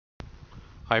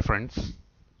Hi friends,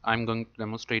 I'm going to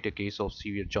demonstrate a case of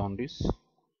severe jaundice,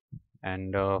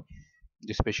 and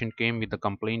this patient came with a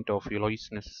complaint of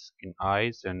yellowishness in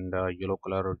eyes and yellow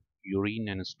colored urine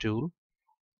and stool.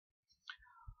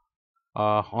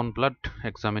 On blood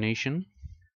examination,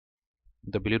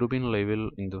 the bilirubin level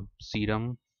in the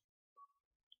serum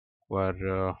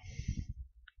were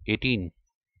 18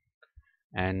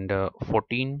 and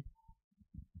 14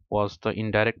 was the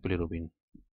indirect bilirubin.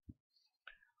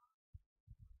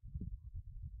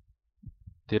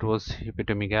 There was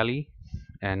hepatomegaly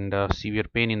and severe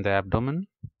pain in the abdomen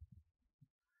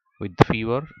with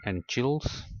fever and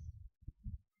chills.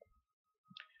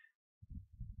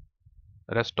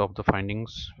 Rest of the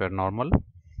findings were normal.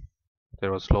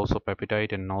 There was loss of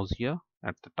appetite and nausea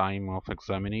at the time of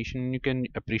examination. You can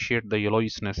appreciate the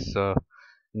yellowishness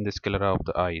in the sclera of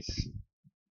the eyes.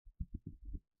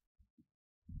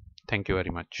 Thank you very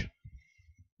much.